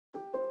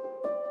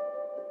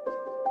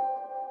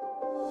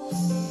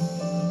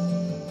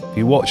If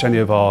you watch any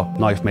of our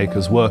knife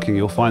makers working,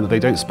 you'll find that they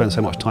don't spend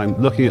so much time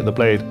looking at the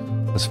blade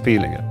as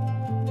feeling it.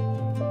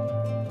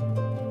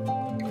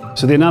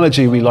 So the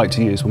analogy we like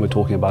to use when we're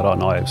talking about our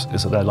knives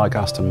is that they're like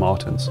Aston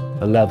Martins.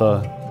 The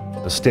leather,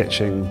 the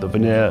stitching, the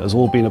veneer has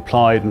all been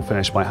applied and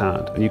finished by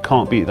hand, and you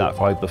can't beat that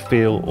for either the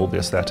feel or the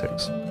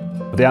aesthetics.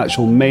 But the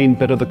actual main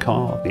bit of the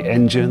car, the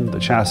engine, the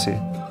chassis,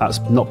 that's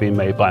not been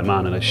made by a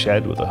man in a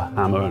shed with a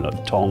hammer and a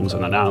tongs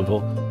and an anvil.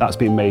 That's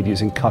been made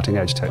using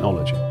cutting-edge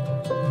technology.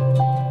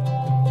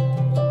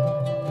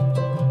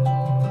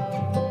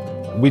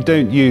 We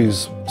don't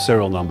use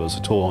serial numbers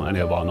at all on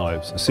any of our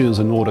knives. As soon as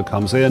an order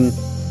comes in,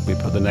 we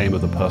put the name of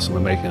the person we're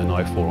making a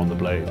knife for on the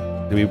blade.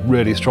 And we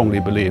really strongly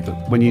believe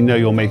that when you know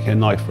you're making a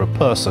knife for a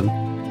person,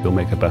 you'll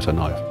make a better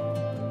knife.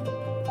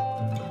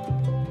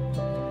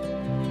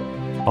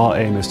 Our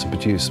aim is to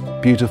produce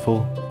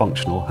beautiful,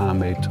 functional,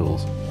 handmade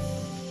tools,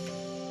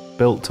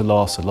 built to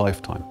last a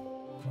lifetime.